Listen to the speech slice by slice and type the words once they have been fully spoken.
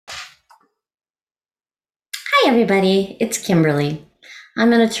everybody, it's Kimberly.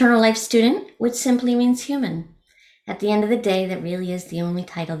 I'm an eternal life student, which simply means human. At the end of the day, that really is the only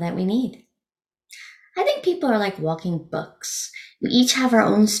title that we need. I think people are like walking books. We each have our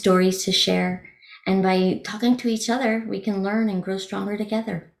own stories to share, and by talking to each other, we can learn and grow stronger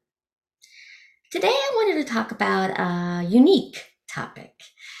together. Today, I wanted to talk about a unique topic.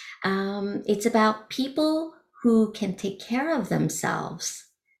 It's about people who can take care of themselves,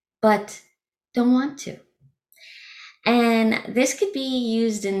 but don't want to. And this could be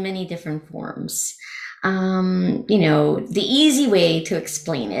used in many different forms. The easy way to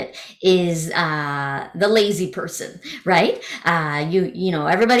explain it is the lazy person, right?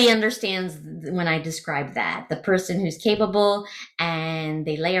 Everybody understands when I describe that the person who's capable and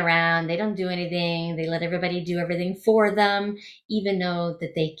they lay around, they don't do anything, they let everybody do everything for them, even though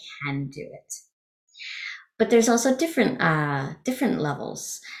that they can do it. But there's also different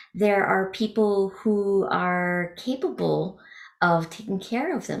levels. There are people who are capable of taking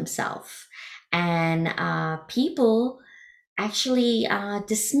care of themselves, and people actually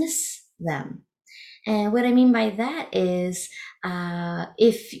dismiss them. And what I mean by that is,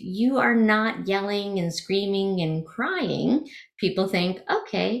 if you are not yelling and screaming and crying, people think,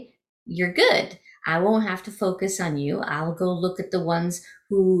 okay, you're good. I won't have to focus on you. I'll go look at the ones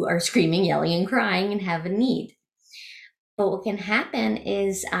who are screaming, yelling, and crying and have a need. But what can happen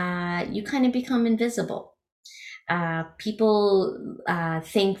is you kind of become invisible. People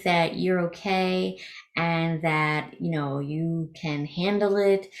think that you're okay and that you can handle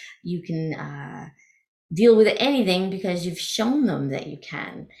it. You can deal with anything because you've shown them that you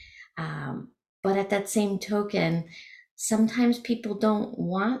can. But at that same token, sometimes people don't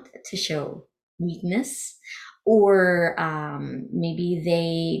want to show weakness, or maybe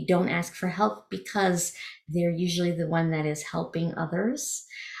they don't ask for help because they're usually the one that is helping others.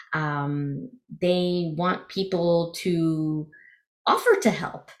 They want people to offer to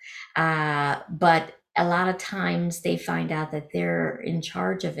help, but a lot of times they find out that they're in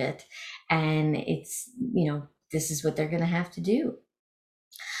charge of it, and this is what they're going to have to do.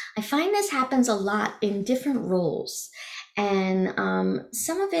 I find this happens a lot in different roles, and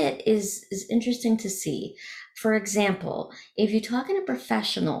some of it is interesting to see. For example, if you talk in a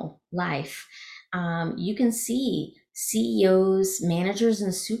professional life, you can see CEOs, managers,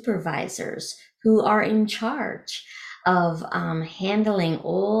 and supervisors who are in charge of handling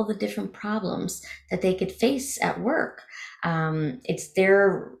all the different problems that they could face at work. It's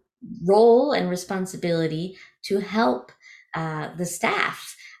their role and responsibility to help the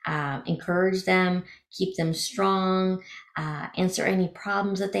staff, encourage them, keep them strong, answer any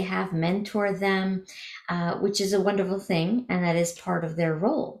problems that they have, mentor them, which is a wonderful thing, and that is part of their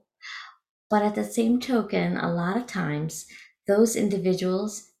role. But at the same token, a lot of times those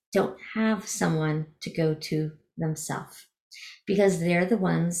individuals don't have someone to go to themselves because they're the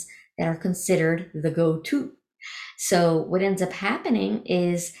ones that are considered the go to. So what ends up happening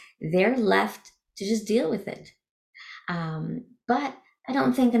is they're left to just deal with it. But I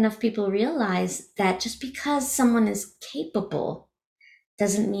don't think enough people realize that just because someone is capable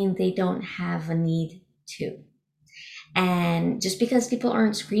doesn't mean they don't have a need to. And just because people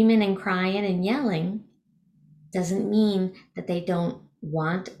aren't screaming and crying and yelling doesn't mean that they don't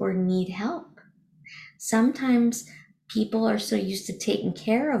want or need help. Sometimes people are so used to taking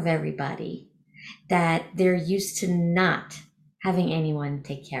care of everybody that they're used to not having anyone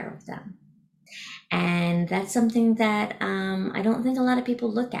take care of them. And that's something that I don't think a lot of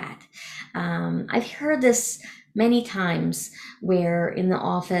people look at. I've heard this many times where in the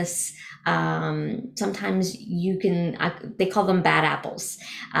office, sometimes they call them bad apples.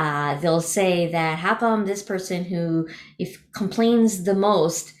 They'll say that how come this person who if complains the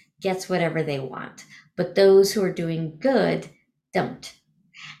most gets whatever they want, but those who are doing good don't.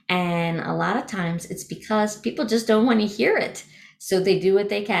 And a lot of times it's because people just don't want to hear it. So they do what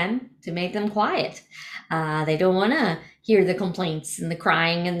they can to make them quiet. They don't want to hear the complaints and the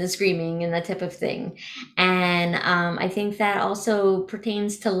crying and the screaming and that type of thing. And I think that also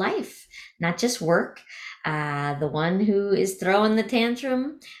pertains to life, not just work. The one who is throwing the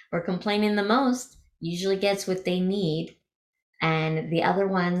tantrum or complaining the most usually gets what they need. And the other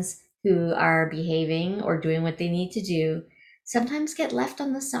ones who are behaving or doing what they need to do sometimes get left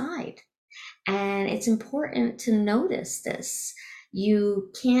on the side. And it's important to notice this.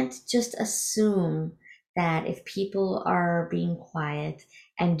 You can't just assume that if people are being quiet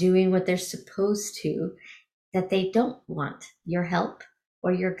and doing what they're supposed to, that they don't want your help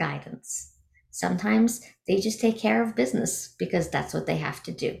or your guidance. Sometimes they just take care of business because that's what they have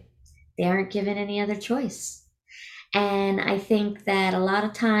to do. They aren't given any other choice. And I think that a lot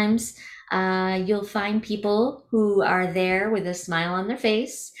of times You'll find people who are there with a smile on their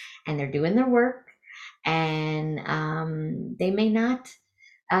face and they're doing their work, and they may not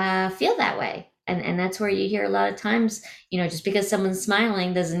feel that way. And that's where you hear a lot of times, just because someone's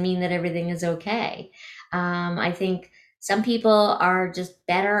smiling doesn't mean that everything is okay. I think some people are just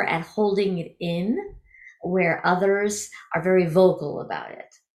better at holding it in, where others are very vocal about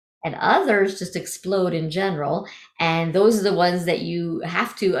it. And others just explode in general. And those are the ones that you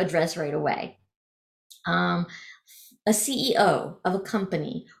have to address right away. Um, a CEO of a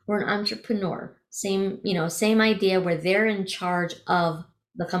company or an entrepreneur, same idea, where they're in charge of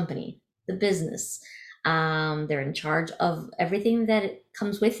the company, the business. They're in charge of everything that it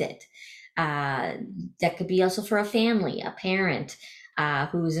comes with it. Uh, that could be also for a family, a parent,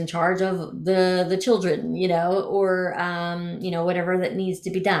 who's in charge of the children, or whatever that needs to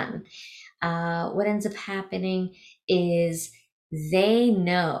be done. What ends up happening is they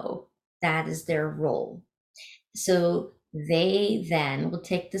know that is their role, so they then will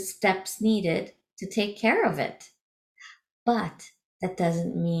take the steps needed to take care of it. But that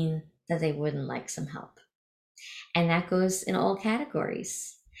doesn't mean that they wouldn't like some help. And that goes in all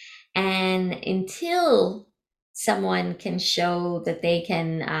categories. And until someone can show that they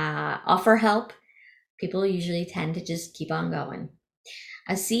can offer help, people usually tend to just keep on going.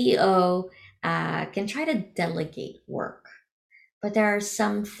 A CEO can try to delegate work, but there are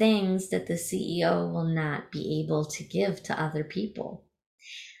some things that the CEO will not be able to give to other people.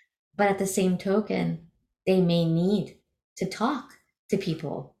 But at the same token, they may need to talk to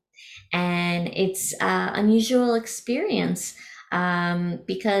people. And it's an unusual experience,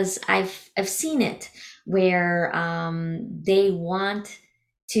 because I've seen it where they want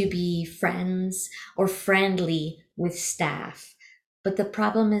to be friends or friendly with staff. But the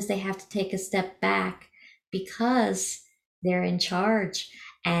problem is they have to take a step back because they're in charge,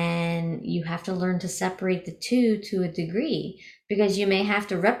 and you have to learn to separate the two to a degree, because you may have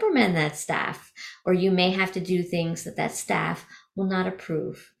to reprimand that staff, or you may have to do things that that staff will not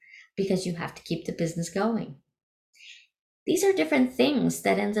approve, because you have to keep the business going. These are different things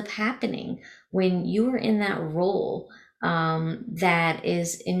that ends up happening when you are in that role, that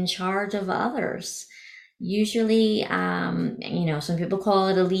is in charge of others. Usually, some people call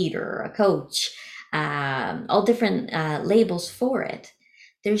it a leader, a coach, all different labels for it.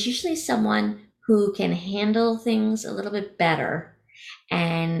 There's usually someone who can handle things a little bit better.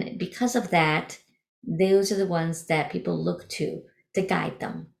 And because of that, those are the ones that people look to guide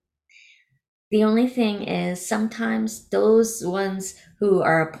them. The only thing is, sometimes those ones who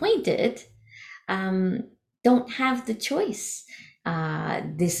are appointed um, don't have the choice.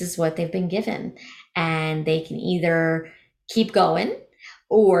 This is what they've been given, and they can either keep going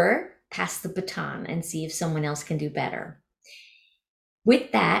or pass the baton and see if someone else can do better.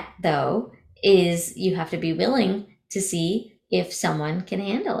 With that, though, is you have to be willing to see if someone can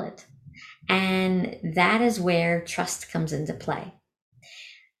handle it. And that is where trust comes into play.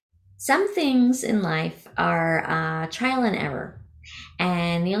 Some things in life are trial and error,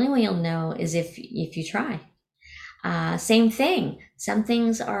 and the only way you'll know is if you try. Same thing. Some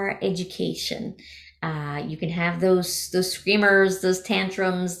things are education. You can have those screamers, those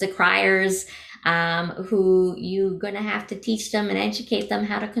tantrums, the criers, who you're going to have to teach them and educate them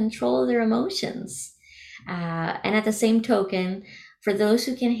how to control their emotions. And at the same token, for those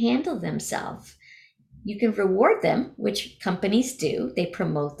who can handle themselves, you can reward them, which companies do. They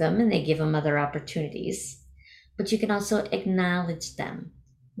promote them and they give them other opportunities. But you can also acknowledge them,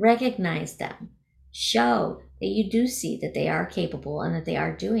 recognize them, show that you do see that they are capable and that they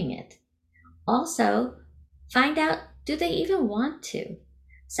are doing it. Also, find out, do they even want to?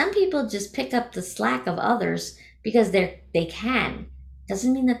 Some people just pick up the slack of others because they can.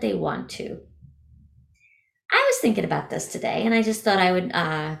 Doesn't mean that they want to. I was thinking about this today, and I just thought I would,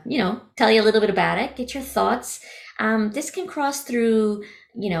 tell you a little bit about it, get your thoughts. This can cross through,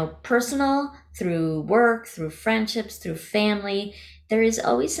 personal, through work, through friendships, through family. There is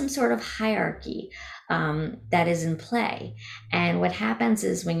always some sort of hierarchy that is in play, and what happens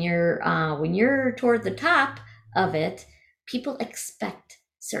is when you're toward the top of it, people expect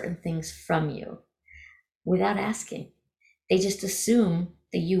certain things from you without asking. They just assume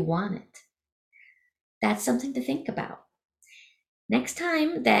that you want it. That's something to think about. Next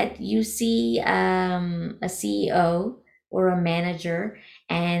time that you see a CEO or a manager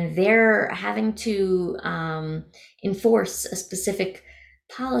and they're having to enforce a specific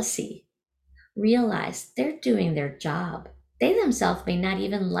policy, realize they're doing their job. They themselves may not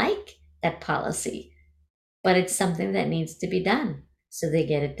even like that policy, but it's something that needs to be done. So they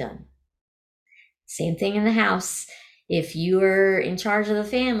get it done. Same thing in the house. If you are in charge of the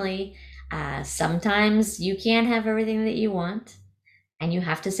family, Sometimes you can't have everything that you want, and you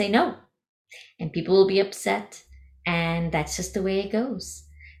have to say no, and people will be upset. And that's just the way it goes,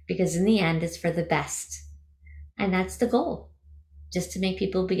 because in the end, it's for the best. And that's the goal, just to make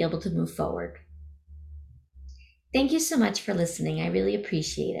people be able to move forward. Thank you so much for listening. I really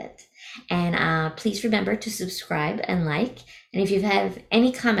appreciate it. And please remember to subscribe and like. And if you have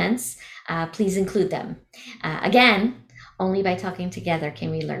any comments, please include them. Again, only by talking together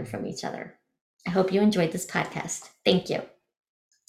can we learn from each other. I hope you enjoyed this podcast. Thank you.